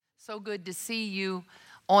So good to see you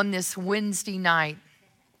on this Wednesday night.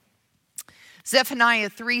 Zephaniah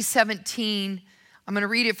 3:17, I'm going to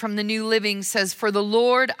read it from the New Living, says, "For the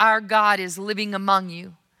Lord our God is living among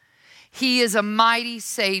you. He is a mighty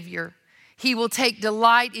Savior. He will take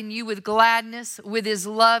delight in you with gladness. With his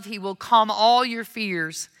love, he will calm all your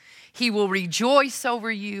fears. He will rejoice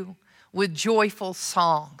over you with joyful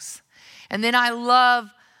songs." And then I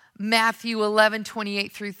love Matthew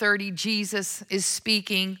 11:28 through 30. Jesus is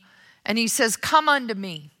speaking, and he says, "Come unto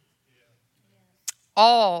me,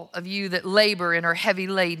 all of you that labor and are heavy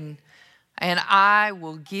laden, and I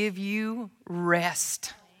will give you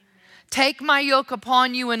rest. Take my yoke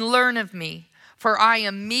upon you and learn of me, for I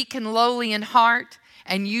am meek and lowly in heart,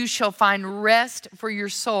 and you shall find rest for your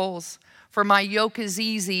souls. For my yoke is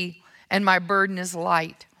easy and my burden is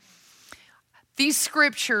light." These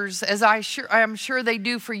scriptures, as I'm sure they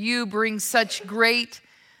do for you, bring such great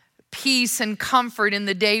peace and comfort in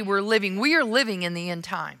the day we're living. We are living in the end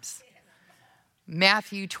times.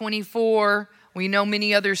 Matthew 24, we know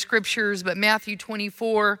many other scriptures, but Matthew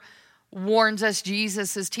 24 warns us.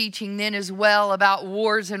 Jesus is teaching then as well about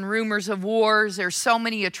wars and rumors of wars. There's so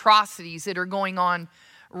many atrocities that are going on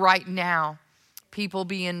right now. People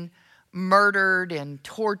being murdered and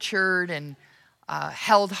tortured and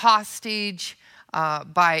held hostage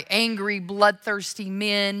by angry, bloodthirsty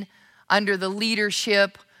men under the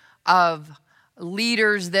leadership of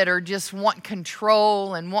leaders that are just want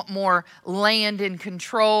control and want more land and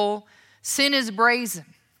control. Sin is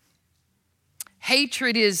brazen.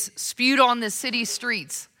 Hatred is spewed on the city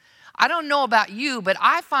streets. I don't know about you, but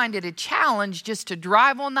I find it a challenge just to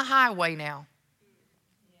drive on the highway now.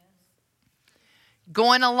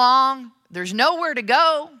 Going along, there's nowhere to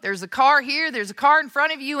go. There's a car here, there's a car in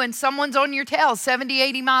front of you, and someone's on your tail 70,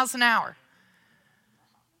 80 miles an hour.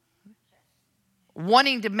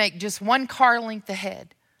 Wanting to make just one car length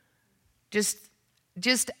ahead. Just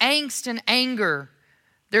angst and anger.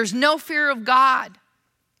 There's no fear of God.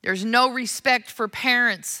 There's no respect for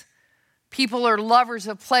parents. People are lovers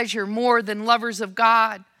of pleasure more than lovers of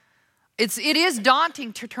God. It is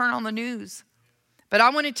daunting to turn on the news. But I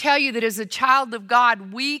want to tell you that as a child of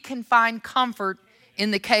God, we can find comfort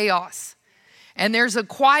in the chaos. And there's a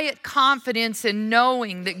quiet confidence in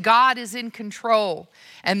knowing that God is in control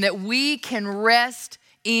and that we can rest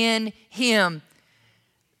in him.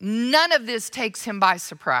 None of this takes him by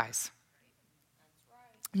surprise.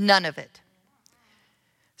 None of it.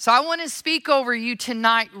 So I want to speak over you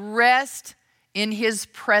tonight, rest in his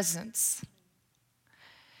presence.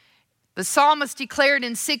 The psalmist declared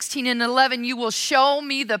in 16 and 11, "You will show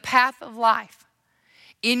me the path of life.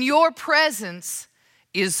 In your presence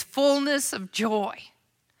is fullness of joy.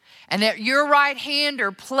 And at your right hand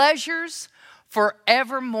are pleasures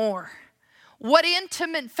forevermore." What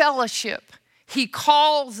intimate fellowship he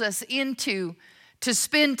calls us into to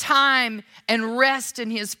spend time and rest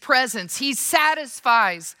in his presence. He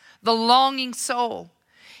satisfies the longing soul.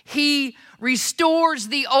 He restores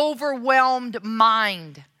the overwhelmed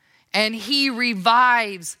mind. And he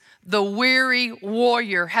revives the weary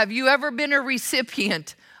warrior. Have you ever been a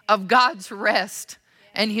recipient of God's rest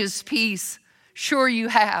and his peace? Sure you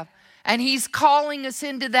have. And he's calling us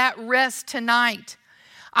into that rest tonight.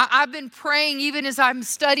 I've been praying, even as I'm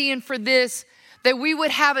studying for this, that we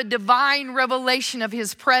would have a divine revelation of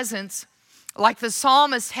his presence, like the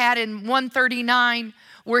psalmist had in 139,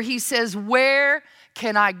 where he says, "Where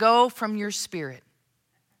can I go from your spirit?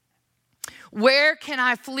 Where can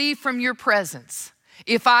I flee from your presence?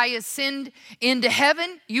 If I ascend into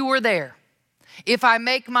heaven, you are there. If I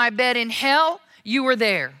make my bed in hell, you are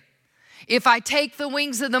there. If I take the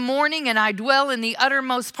wings of the morning and I dwell in the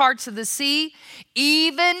uttermost parts of the sea,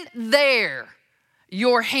 even there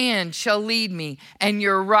your hand shall lead me and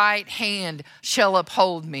your right hand shall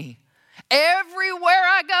uphold me." Everywhere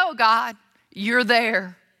I go, God, you're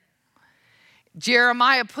there.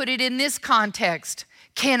 Jeremiah put it in this context.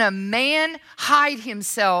 "Can a man hide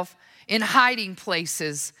himself in hiding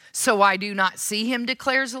places so I do not see him,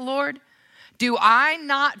 declares the Lord? Do I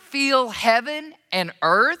not feel heaven and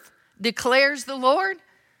earth, declares the Lord?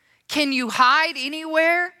 Can you hide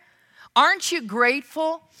anywhere? Aren't you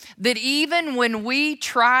grateful that even when we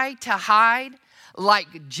try to hide,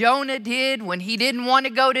 like Jonah did when he didn't want to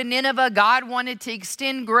go to Nineveh, God wanted to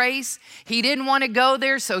extend grace. He didn't want to go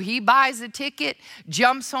there, so he buys a ticket,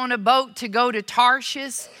 jumps on a boat to go to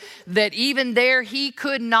Tarshish, that even there he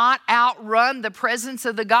could not outrun the presence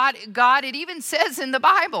of the God. It even says in the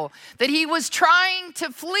Bible that he was trying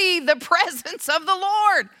to flee the presence of the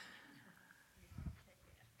Lord.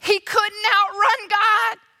 He couldn't outrun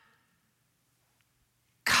God.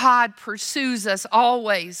 God pursues us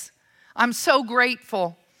always. I'm so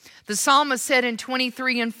grateful The psalmist said in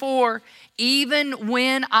 23:4, even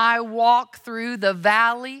when I walk through the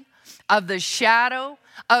valley of the shadow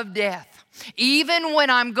of death, even when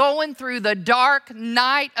I'm going through the dark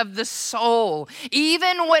night of the soul,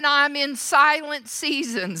 even when I'm in silent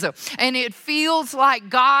seasons and it feels like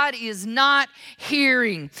God is not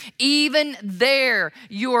hearing, even there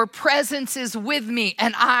your presence is with me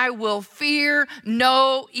and I will fear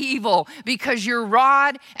no evil because your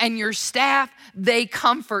rod and your staff, they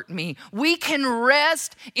comfort me. We can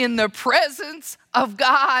rest in the presence of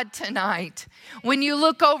God tonight. When you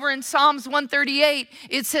look over in Psalms 138,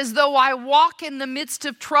 it says, though I walk in the midst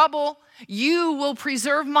of trouble, you will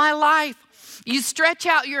preserve my life. You stretch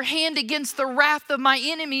out your hand against the wrath of my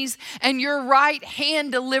enemies, and your right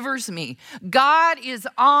hand delivers me. God is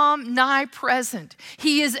omnipresent.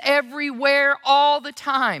 He is everywhere all the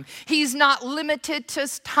time. He's not limited to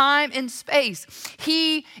time and space.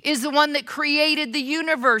 He is the one that created the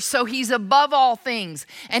universe, so he's above all things,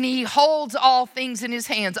 and he holds all things in his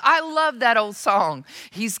hands. I love that old song.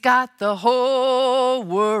 He's got the whole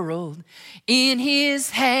world in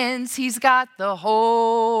his hands. He's got the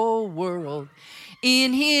whole world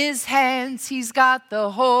in his hands. He's got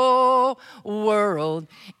the whole world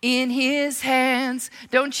in his hands.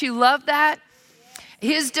 Don't you love that?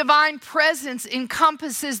 His divine presence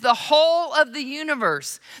encompasses the whole of the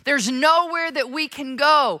universe. There's nowhere that we can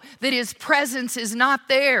go that his presence is not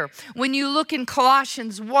there. When you look in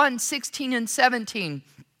Colossians 1:16 and 17,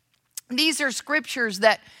 these are scriptures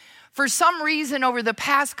that for some reason over the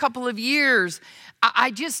past couple of years,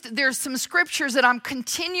 there's some scriptures that I'm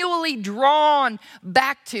continually drawn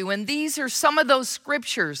back to. And these are some of those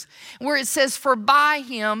scriptures where it says, for by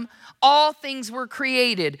him all things were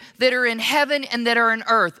created that are in heaven and that are in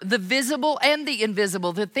earth, the visible and the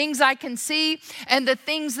invisible, the things I can see and the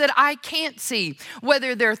things that I can't see,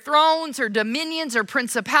 whether they're thrones or dominions or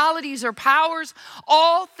principalities or powers,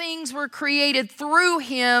 all things were created through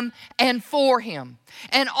him and for him.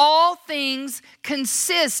 And all things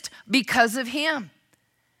consist because of him.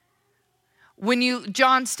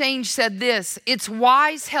 John Stange said this, it's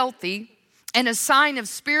wise, healthy, and a sign of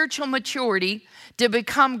spiritual maturity to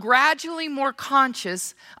become gradually more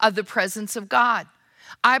conscious of the presence of God.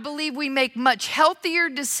 I believe we make much healthier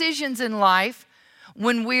decisions in life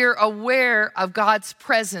when we're aware of God's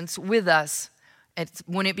presence with us,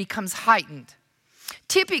 when it becomes heightened.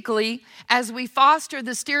 Typically, as we foster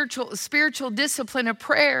the spiritual discipline of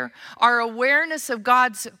prayer, our awareness of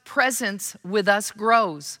God's presence with us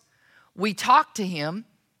grows. We talk to him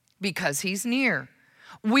because he's near.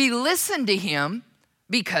 We listen to him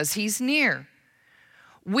because he's near.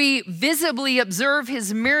 We visibly observe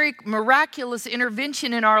his miraculous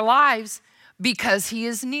intervention in our lives because he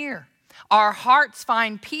is near. Our hearts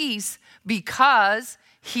find peace because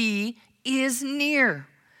he is near.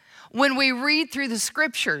 When we read through the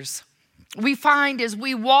scriptures, we find as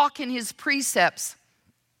we walk in his precepts,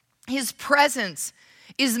 his presence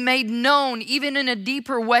is made known even in a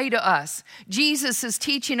deeper way to us. Jesus is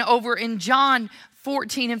teaching over in John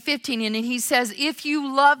 14 and 15, and he says, if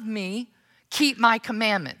you love me, keep my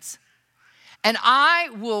commandments. And I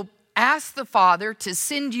will ask the Father to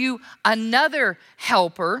send you another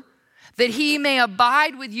helper that he may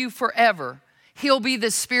abide with you forever. He'll be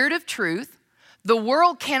the Spirit of truth. The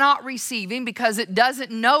world cannot receive him because it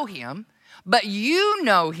doesn't know him, but you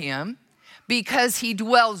know him because he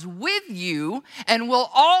dwells with you and will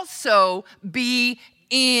also be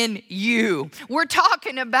in you. We're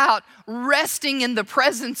talking about resting in the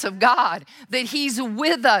presence of God, that he's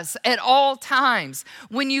with us at all times.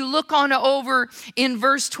 When you look on over in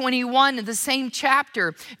verse 21 of the same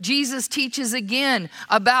chapter, Jesus teaches again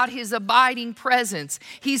about his abiding presence.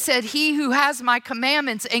 He said, he who has my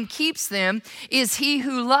commandments and keeps them is he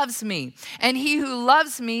who loves me. And he who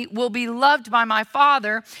loves me will be loved by my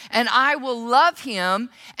Father, and I will love him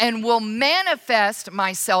and will manifest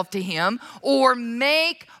myself to him or make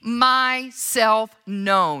myself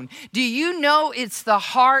known. Do you know it's the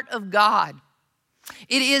heart of God?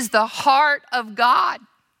 It is the heart of God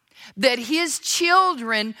that his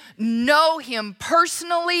children know him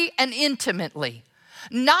personally and intimately.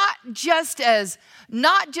 Not just as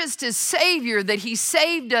Savior, that he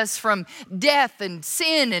saved us from death and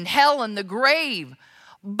sin and hell and the grave,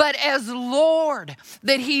 but as Lord,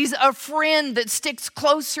 that he's a friend that sticks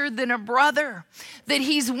closer than a brother, that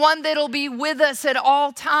he's one that'll be with us at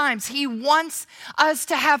all times. He wants us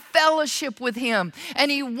to have fellowship with him,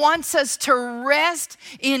 and he wants us to rest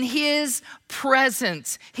in his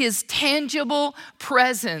presence, his tangible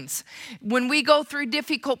presence. When we go through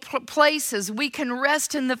difficult places, we can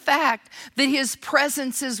rest in the fact that his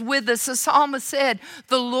presence is with us. The psalmist said,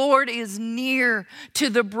 the Lord is near to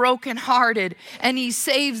the brokenhearted, and he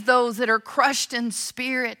saves those that are crushed in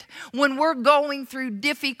spirit. When we're going through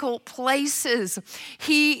difficult places,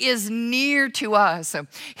 he is near to us.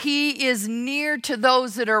 He is near to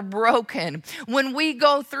those that are broken. When we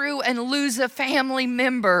go through and lose a family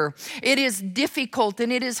member, it is difficult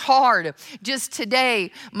and it is hard. Just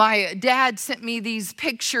today, my dad sent me these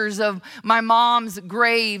pictures of my mom's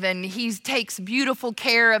grave, and he takes beautiful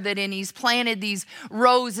care of it, and he's planted these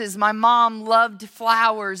roses. My mom loved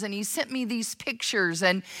flowers, and he sent me these pictures,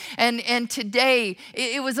 and today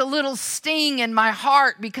it was a little sting in my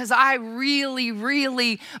heart because I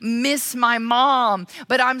really miss my mom,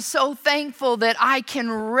 but I'm so thankful that I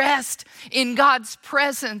can rest in God's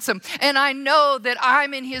presence, and I know that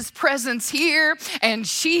I'm in his presence here and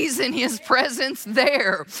she's in his presence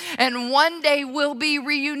there, and one day we'll be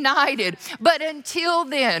reunited. But until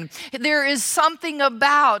then, there is something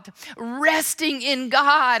about resting in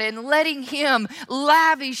God and letting him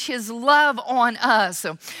lavish his love on us.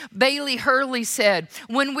 Bailey Hurley said,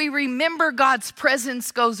 when we remember God's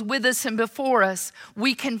presence goes with us and before us,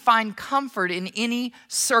 we can find comfort in any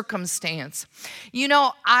circumstance. You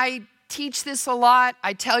know, I teach this a lot.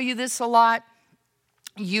 I tell you this a lot.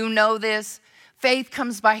 You know this. Faith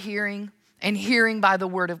comes by hearing, and hearing by the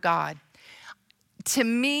word of God. To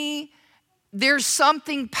me, there's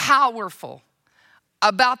something powerful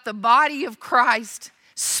about the body of Christ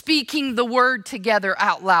speaking the word together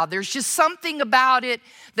out loud. There's just something about it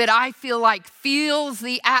that I feel like fills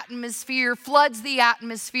the atmosphere, floods the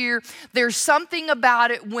atmosphere. There's something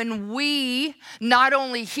about it when we not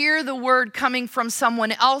only hear the word coming from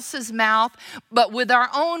someone else's mouth, but with our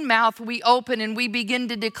own mouth we open and we begin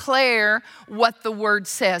to declare what the word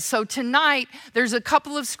says. So tonight, there's a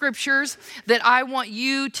couple of scriptures that I want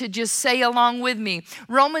you to just say along with me.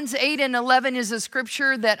 Romans 8:11 is a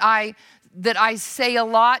scripture that I say a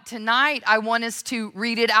lot. Tonight, I want us to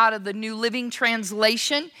read it out of the New Living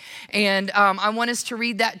Translation. And I want us to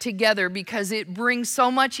read that together because it brings so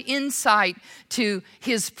much insight to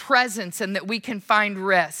his presence and that we can find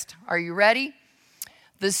rest. Are you ready?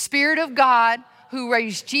 The Spirit of God who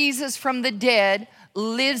raised Jesus from the dead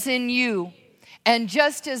lives in you. And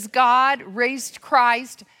just as God raised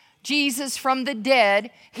Christ Jesus from the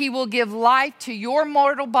dead, he will give life to your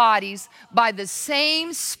mortal bodies by the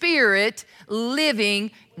same Spirit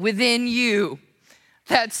living within you.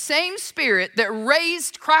 That same Spirit that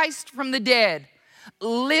raised Christ from the dead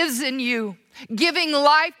lives in you, giving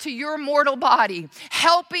life to your mortal body,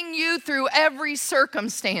 helping you through every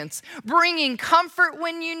circumstance, bringing comfort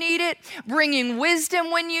when you need it, bringing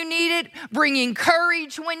wisdom when you need it, bringing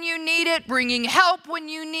courage when you need it, bringing help when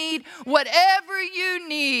you need. Whatever you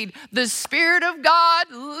need, the Spirit of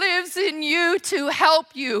God lives in you to help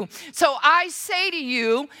you. So I say to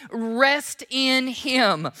you, rest in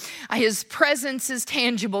him. His presence is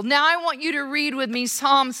tangible. Now I want you to read with me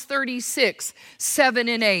Psalms 36, 7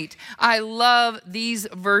 and 8. I love these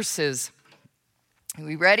verses. Are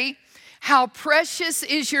we ready? How precious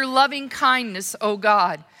is your loving kindness, O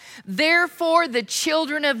God. Therefore, the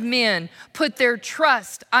children of men put their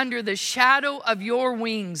trust under the shadow of your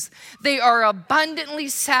wings. They are abundantly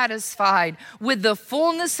satisfied with the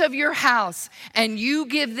fullness of your house, and you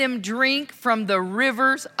give them drink from the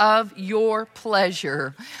rivers of your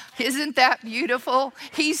pleasure. Isn't that beautiful?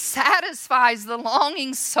 He satisfies the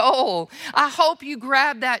longing soul. I hope you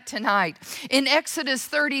grab that tonight. In Exodus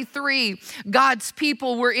 33, God's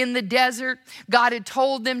people were in the desert. God had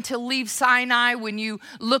told them to leave Sinai. When you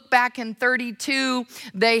look back in 32,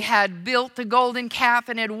 they had built the golden calf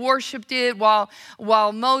and had worshiped it while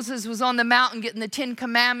Moses was on the mountain getting the 10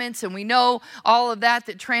 Commandments. And we know all of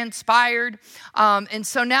that transpired. And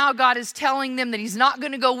so now God is telling them that he's not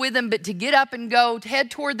going to go with them, but to get up and go, to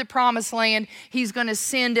head toward the promised land, he's going to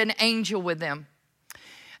send an angel with them.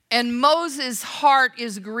 And Moses' heart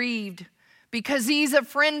is grieved because he's a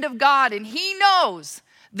friend of God, and he knows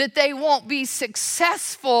that they won't be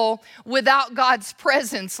successful without God's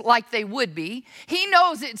presence like they would be. He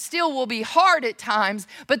knows it still will be hard at times,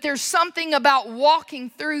 but there's something about walking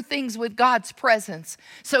through things with God's presence.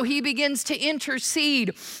 So he begins to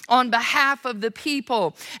intercede on behalf of the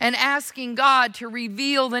people and asking God to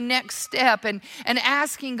reveal the next step and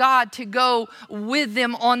asking God to go with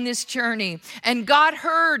them on this journey. And God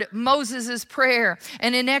heard Moses' prayer.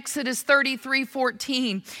 And in Exodus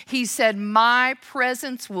 33:14, he said, "My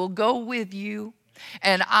presence will go with you,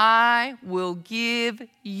 and I will give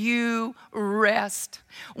you rest."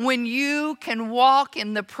 When you can walk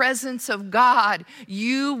in the presence of God,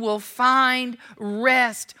 you will find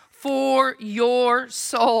rest for your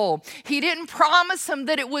soul. He didn't promise them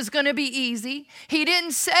that it was going to be easy. He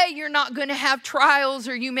didn't say you're not going to have trials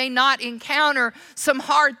or you may not encounter some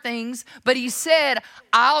hard things. But he said,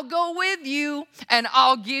 I'll go with you and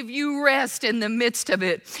I'll give you rest in the midst of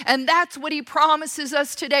it. And that's what he promises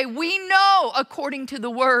us today. We know, according to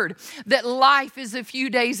the word, that life is a few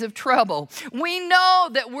days of trouble. We know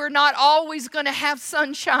that we're not always going to have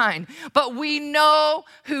sunshine, but we know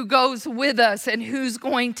who goes with us and who's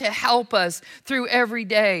going to help us through every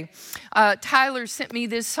day. Tyler sent me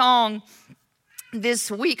this song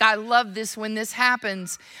this week. I love this when this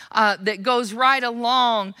happens, that goes right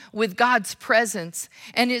along with God's presence.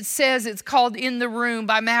 And it says, it's called "In the Room"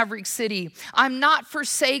 by Maverick City. "I'm not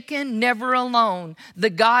forsaken, never alone. The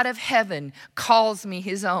God of heaven calls me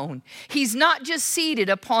his own. He's not just seated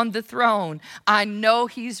upon the throne. I know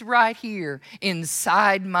he's right here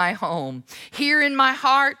inside my home. Here in my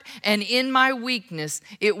heart and in my weakness,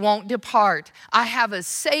 it won't depart. I have a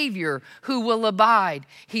Savior who will abide.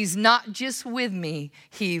 He's not just with me,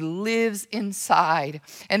 he lives inside."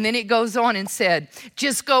 And then it goes on and said,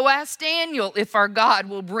 "Just go ask Daniel if our God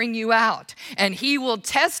will bring you out, and he will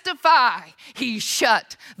testify he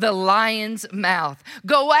shut the lion's mouth.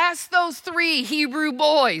 Go ask those 3 Hebrew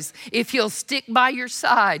boys if he'll stick by your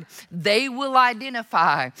side. They will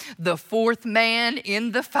identify the 4th man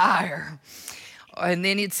in the fire." And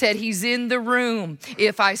then it said, he's in the room.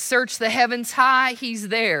 If I search the heavens high, he's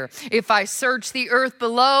there. If I search the earth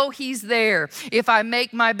below, he's there. If I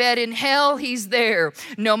make my bed in hell, he's there.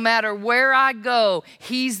 No matter where I go,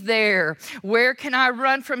 he's there. Where can I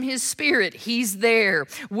run from his spirit? He's there.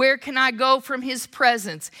 Where can I go from his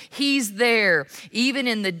presence? He's there. Even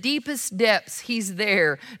in the deepest depths, he's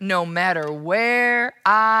there. No matter where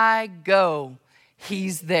I go,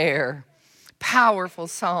 he's there. Powerful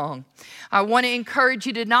song. I want to encourage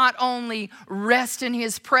you to not only rest in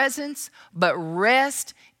his presence, but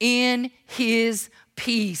rest in his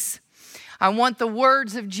peace. I want the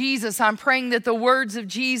words of Jesus. I'm praying that the words of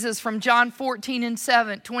Jesus from John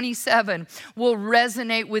 14:27 will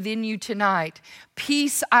resonate within you tonight.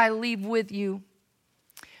 "Peace I leave with you.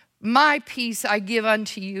 My peace I give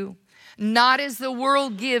unto you. Not as the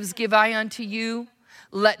world gives, give I unto you.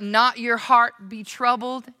 Let not your heart be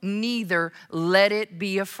troubled, neither let it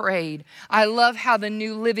be afraid." I love how the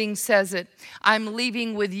New Living says it. "I'm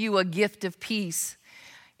leaving with you a gift of peace,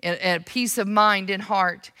 and peace of mind and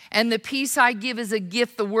heart. And the peace I give is a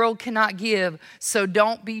gift the world cannot give. So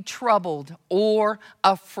don't be troubled or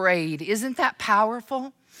afraid." Isn't that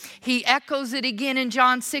powerful? He echoes it again in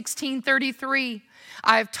John 16:33.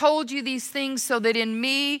 "I have told you these things so that in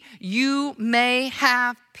me you may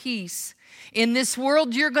have peace. In this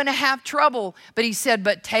world, you're going to have trouble." But he said,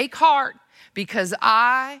 "But take heart, because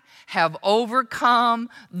I have overcome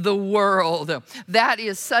the world." That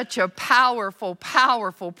is such a powerful,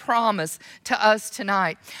 powerful promise to us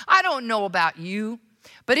tonight. I don't know about you,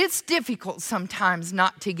 but it's difficult sometimes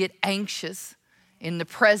not to get anxious in the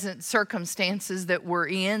present circumstances that we're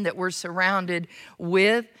in, that we're surrounded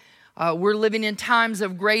with. We're living in times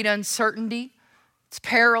of great uncertainty. It's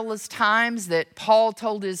perilous times that Paul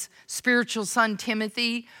told his spiritual son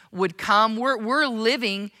Timothy would come. We're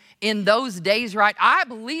living in those days, right? I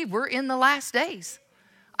believe we're in the last days.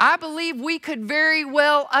 I believe we could very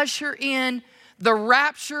well usher in the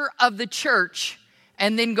rapture of the church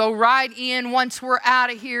and then go right in once we're out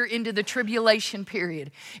of here into the tribulation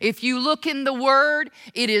period. If you look in the Word,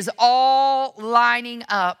 it is all lining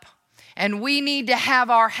up. And we need to have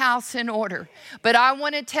our house in order. But I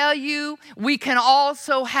want to tell you, we can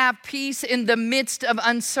also have peace in the midst of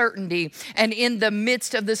uncertainty and in the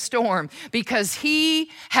midst of the storm, because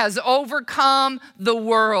he has overcome the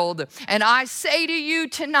world. And I say to you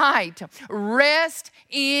tonight, rest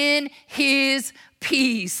in his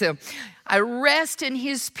peace. I rest in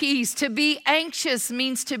his peace. To be anxious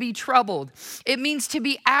means to be troubled. It means to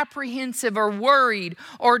be apprehensive or worried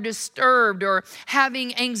or disturbed or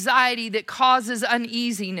having anxiety that causes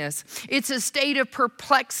uneasiness. It's a state of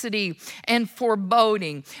perplexity and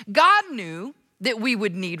foreboding. God knew that we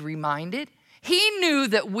would need reminded. He knew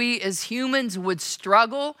that we as humans would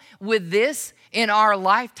struggle with this in our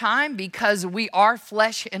lifetime because we are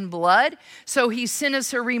flesh and blood. So he sent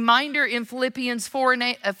us a reminder in Philippians 4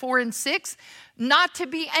 and 6, not to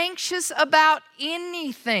be anxious about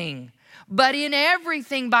anything, but in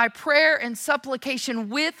everything by prayer and supplication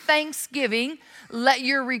with thanksgiving, let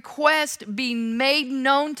your request be made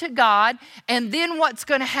known to God. And then what's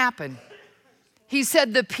going to happen? He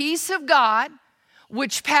said, the peace of God,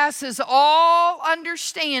 which passes all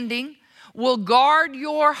understanding, will guard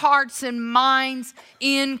your hearts and minds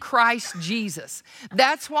in Christ Jesus.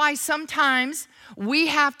 That's why sometimes we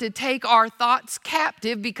have to take our thoughts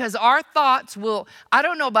captive, because our thoughts will, I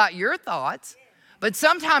don't know about your thoughts, but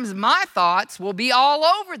sometimes my thoughts will be all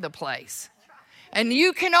over the place. And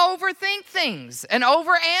you can overthink things and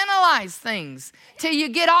overanalyze things till you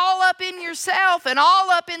get all up in yourself and all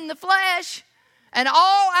up in the flesh and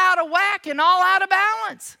all out of whack and all out of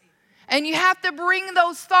balance. And you have to bring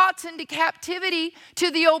those thoughts into captivity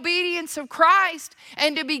to the obedience of Christ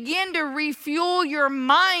and to begin to refuel your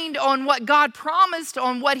mind on what God promised,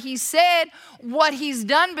 on what he said, what he's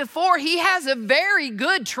done before. He has a very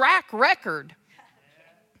good track record.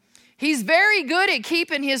 He's very good at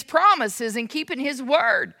keeping his promises and keeping his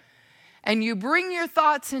word. And you bring your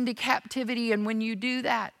thoughts into captivity, and when you do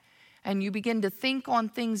that, and you begin to think on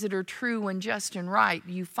things that are true and just and right,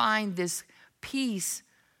 you find this peace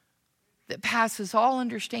that passes all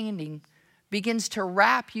understanding begins to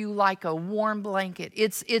wrap you like a warm blanket.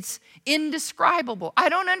 It's indescribable. I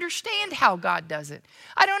don't understand how God does it.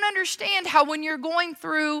 I don't understand how, when you're going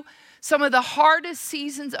through some of the hardest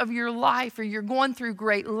seasons of your life, or you're going through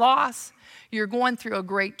great loss, you're going through a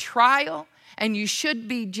great trial, and you should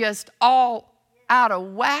be just all out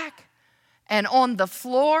of whack and on the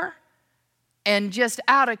floor and just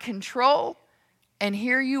out of control, and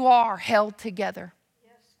here you are held together.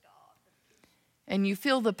 And you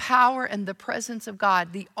feel the power and the presence of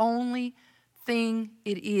God. The only thing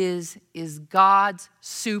it is God's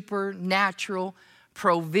supernatural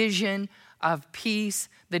provision of peace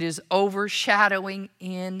that is overshadowing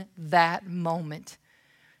in that moment.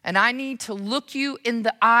 And I need to look you in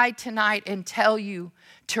the eye tonight and tell you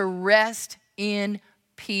to rest in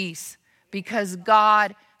peace, because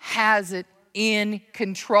God has it in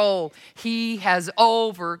control. He has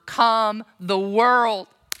overcome the world.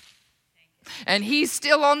 And he's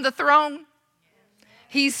still on the throne.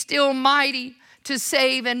 He's still mighty to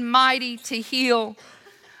save and mighty to heal.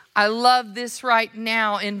 I love this right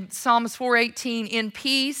now in Psalms 4:18. In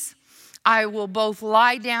peace, I will both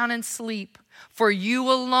lie down and sleep. For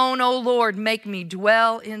you alone, O Lord, make me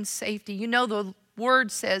dwell in safety. You know, the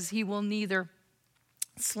word says he will neither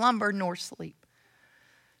slumber nor sleep.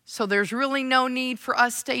 So there's really no need for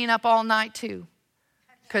us staying up all night too,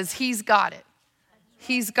 because he's got it.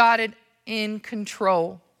 He's got it in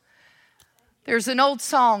control. There's an old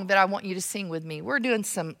song that I want you to sing with me. We're doing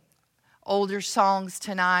some older songs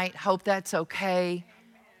tonight. Hope that's okay.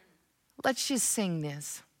 Let's just sing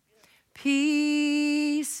this.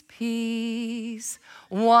 Peace, peace,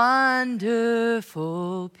 wonderful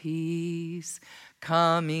peace,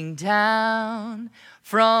 coming down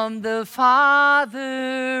from the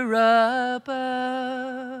Father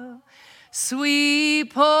above.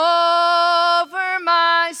 Sweep over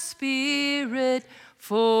my spirit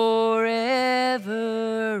forever,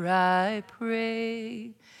 I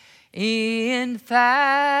pray, in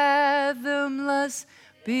fathomless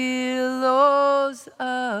billows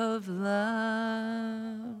of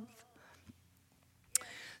love.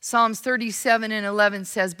 Psalms 37:11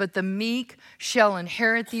 says, but the meek shall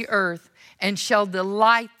inherit the earth and shall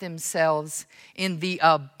delight themselves in the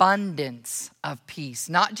abundance of peace.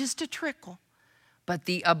 Not just a trickle, but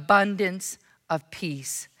the abundance of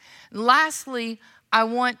peace. Lastly, I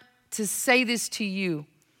want to say this to you.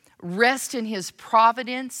 Rest in his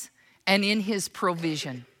providence and in his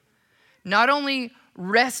provision. Not only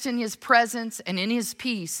rest in his presence and in his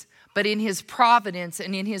peace, but in his providence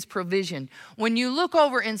and in his provision. When you look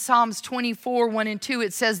over in Psalms 24:1 and 2,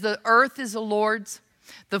 it says, the earth is the Lord's,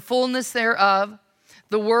 the fullness thereof,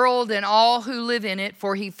 the world and all who live in it,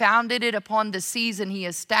 for he founded it upon the seas and he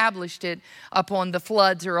established it upon the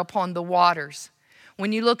floods or upon the waters.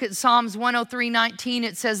 When you look at Psalms 103:19,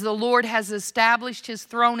 it says, the Lord has established his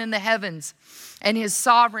throne in the heavens, and his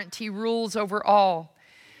sovereignty rules over all.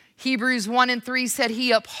 Hebrews 1:3 said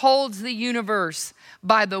he upholds the universe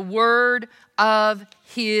by the word of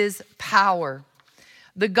his power.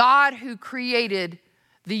 The God who created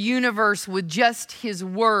the universe with just his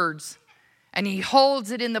words, and he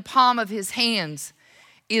holds it in the palm of his hands,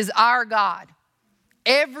 is our God.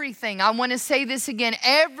 Everything, I want to say this again,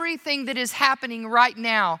 everything that is happening right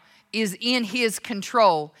now is in his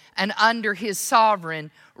control and under his sovereign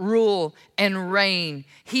rule and reign.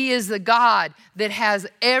 He is the God that has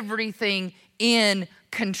everything in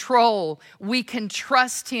control. We can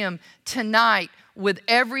trust him tonight with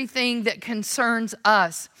everything that concerns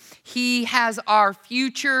us. He has our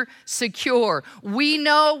future secure. We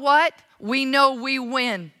know what? We know we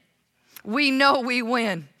win. We know we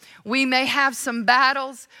win. We may have some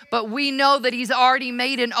battles, but we know that he's already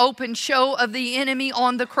made an open show of the enemy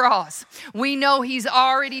on the cross. We know he's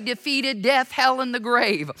already defeated death, hell, and the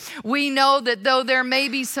grave. We know that though there may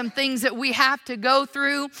be some things that we have to go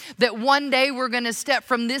through, that one day we're going to step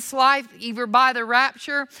from this life, either by the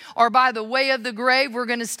rapture or by the way of the grave. We're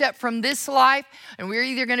going to step from this life, and we're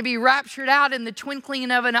either going to be raptured out in the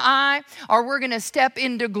twinkling of an eye, or we're going to step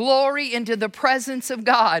into glory, into the presence of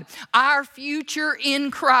God. Our future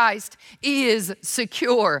in Christ is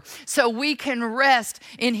secure. So we can rest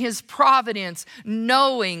in his providence,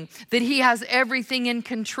 knowing that he has everything in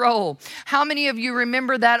control. How many of you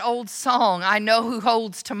remember that old song, I Know Who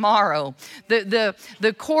Holds Tomorrow?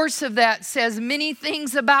 The chorus of that says, many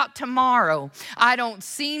things about tomorrow I don't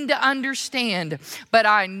seem to understand, but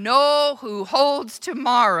I know who holds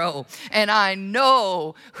tomorrow, and I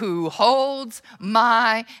know who holds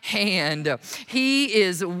my hand. He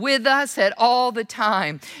is with us at all the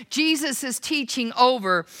time. Jesus is teaching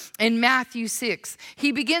over in Matthew 6.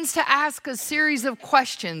 He begins to ask a series of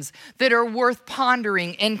questions that are worth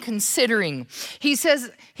pondering and considering. He says,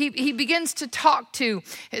 he begins to talk to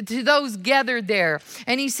those gathered there.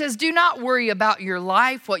 And he says, do not worry about your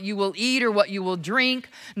life, what you will eat or what you will drink,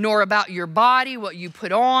 nor about your body, what you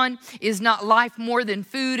put on. Is not life more than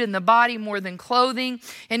food and the body more than clothing?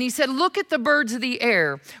 And he said, look at the birds of the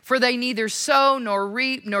air, for they neither sow nor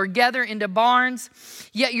reap nor gather into barns,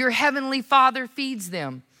 yet your heavenly Father feeds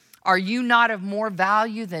them. Are you not of more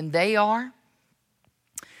value than they are?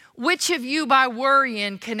 Which of you by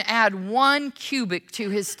worrying can add 1 cubit to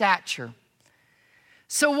his stature?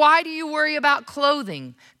 So why do you worry about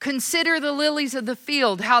clothing? Consider the lilies of the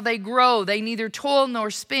field, how they grow. They neither toil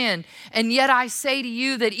nor spin. And yet I say to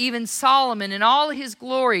you that even Solomon in all his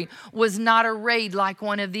glory was not arrayed like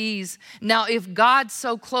one of these. Now if God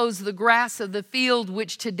so clothes the grass of the field,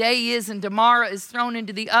 which today is and tomorrow is thrown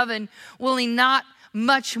into the oven, will he not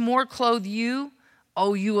much more clothe you,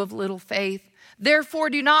 O you of little faith? Therefore,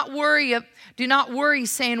 do not worry,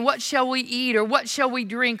 saying, what shall we eat, or what shall we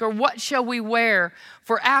drink, or what shall we wear?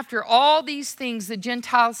 For after all these things the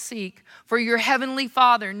Gentiles seek, for your heavenly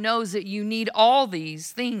Father knows that you need all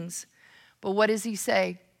these things. But what does he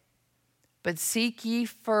say? But seek ye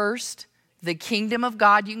first the kingdom of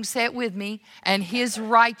God, you can say it with me, and his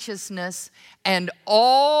righteousness, and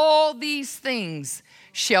all these things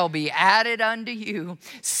shall be added unto you.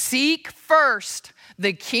 Seek first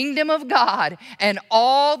the kingdom of God, and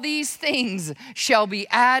all these things shall be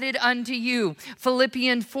added unto you.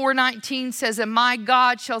 Philippians 4:19 says, and my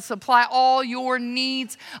God shall supply all your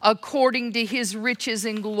needs according to his riches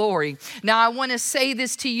and glory. Now I want to say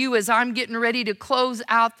this to you as I'm getting ready to close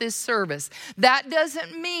out this service. That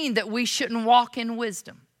doesn't mean that we shouldn't walk in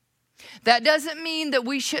wisdom. That doesn't mean that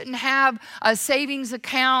we shouldn't have a savings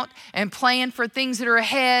account and plan for things that are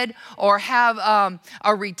ahead, or have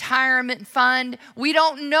a retirement fund. We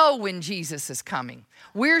don't know when Jesus is coming.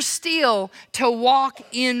 We're still to walk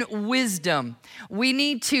in wisdom. We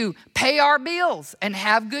need to pay our bills and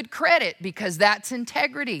have good credit, because that's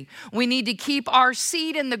integrity. We need to keep our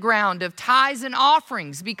seed in the ground of tithes and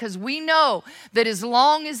offerings, because we know that as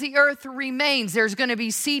long as the earth remains, there's going to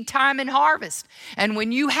be seed time and harvest. And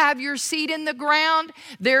when you have your seed in the ground,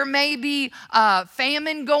 there may be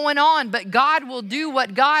famine going on, but God will do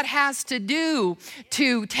what God has to do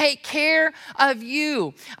to take care of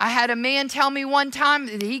you. I had a man tell me one time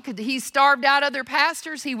that he starved out other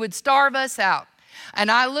pastors, he would starve us out. And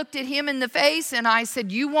I looked at him in the face and I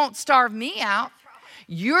said, you won't starve me out.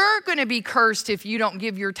 You're going to be cursed if you don't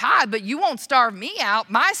give your tithe, but you won't starve me out.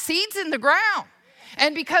 My seed's in the ground.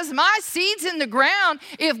 And because my seed's in the ground,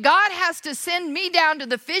 if God has to send me down to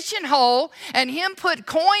the fishing hole and him put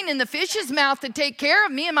coin in the fish's mouth to take care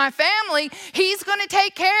of me and my family, he's going to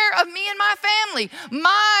take care of me and my family.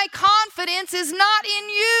 My confidence is not in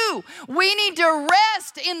you. We need to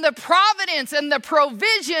rest in the providence and the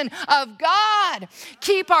provision of God.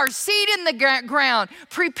 Keep our seed in the ground.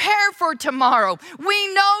 Prepare for tomorrow.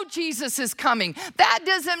 We know Jesus is coming. That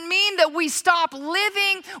doesn't mean that we stop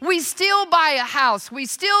living. We still buy a house. We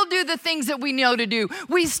still do the things that we know to do.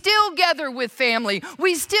 We still gather with family.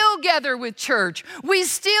 We still gather with church. We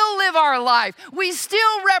still live our life. We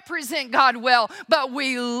still represent God well, but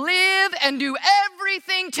we live and do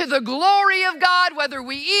everything to the glory of God, whether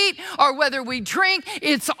we eat or whether we drink.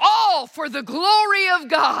 It's all for the glory of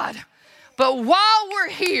God. But while we're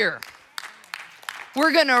here,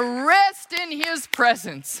 we're going to rest in his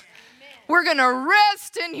presence. We're going to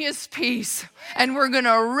rest in his peace, and we're going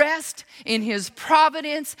to rest in his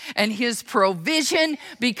providence and his provision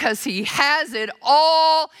because he has it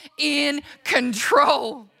all in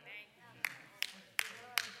control.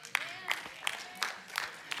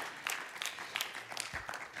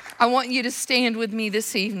 I want you to stand with me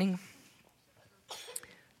this evening.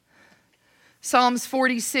 Psalms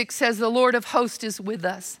 46 says, the Lord of hosts is with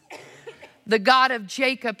us. The God of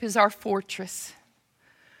Jacob is our fortress.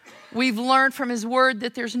 We've learned from his word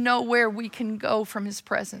that there's nowhere we can go from his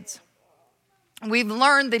presence. We've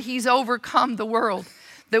learned that he's overcome the world,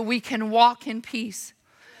 that we can walk in peace,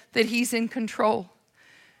 that he's in control.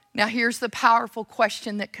 Now here's the powerful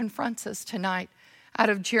question that confronts us tonight out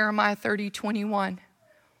of Jeremiah 30:21.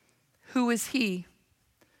 Who is he?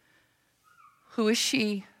 Who is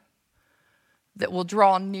she that will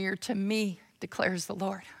draw near to me, declares the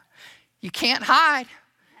Lord. You can't hide.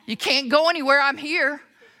 You can't go anywhere. I'm here.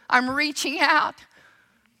 I'm reaching out.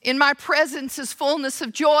 In my presence is fullness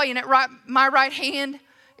of joy, and at my right hand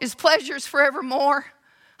is pleasures forevermore.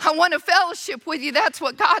 I want to fellowship with you. That's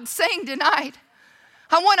what God's saying tonight.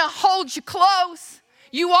 I want to hold you close.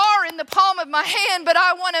 You are in the palm of my hand, but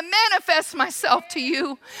I want to manifest myself to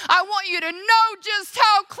you. I want you to know just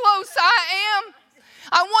how close I am.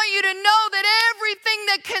 I want you to know that everything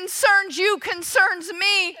that concerns you concerns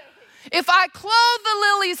me. If I clothe the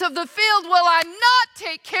lilies of the field, will I not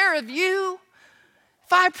take care of you?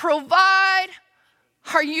 If I provide,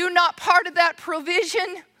 are you not part of that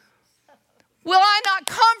provision? Will I not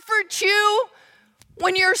comfort you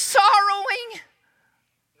when you're sorrowing?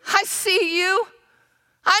 I see you.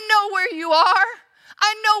 I know where you are.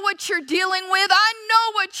 I know what you're dealing with. I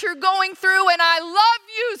know what you're going through, and I love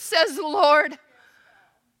you, says the Lord.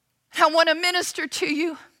 I want to minister to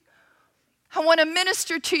you. I want to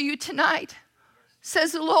minister to you tonight,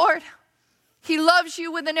 says the Lord. He loves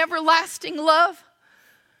you with an everlasting love.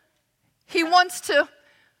 He wants to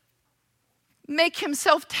make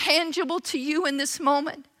himself tangible to you in this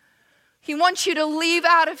moment. He wants you to leave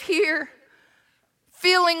out of here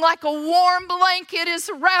feeling like a warm blanket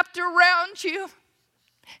is wrapped around you,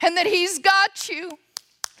 and that he's got you,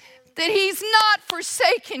 that he's not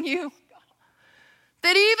forsaken you,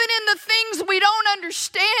 that even in the things we don't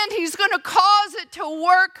understand, he's going to cause it to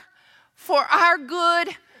work for our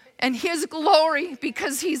good and his glory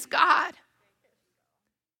because he's God.